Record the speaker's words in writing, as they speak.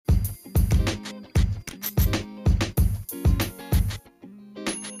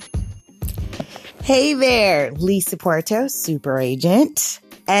Hey there, Lisa Puerto, super agent.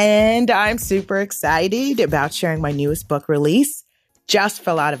 And I'm super excited about sharing my newest book release, Just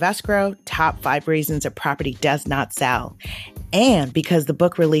Fell Out of Escrow, Top 5 Reasons a Property Does Not Sell. And because the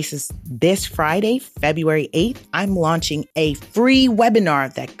book releases this Friday, February 8th, I'm launching a free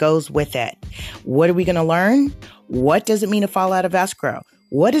webinar that goes with it. What are we going to learn? What does it mean to fall out of escrow?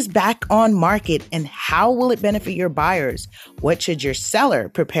 What is back on market and how will it benefit your buyers? What should your seller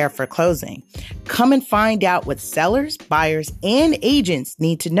prepare for closing? Come and find out what sellers, buyers, and agents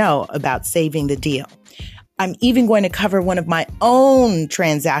need to know about saving the deal. I'm even going to cover one of my own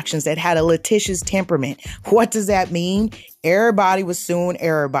transactions that had a litigious temperament. What does that mean? Everybody was suing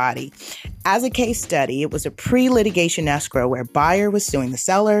everybody. As a case study, it was a pre-litigation escrow where buyer was suing the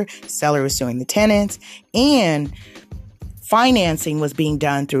seller was suing the tenants, and financing was being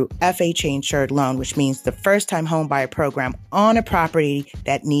done through FHA insured loan, which means the first-time home buyer program on a property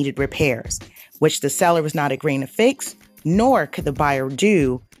that needed repairs, which the seller was not agreeing to fix, nor could the buyer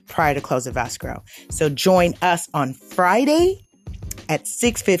do prior to close of escrow. So join us on Friday at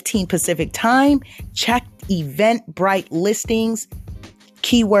 6:15 Pacific time. Check Eventbrite listings,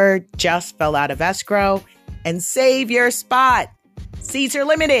 keyword just fell out of escrow, and save your spot. Seats are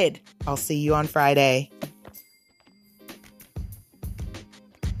limited. I'll see you on Friday.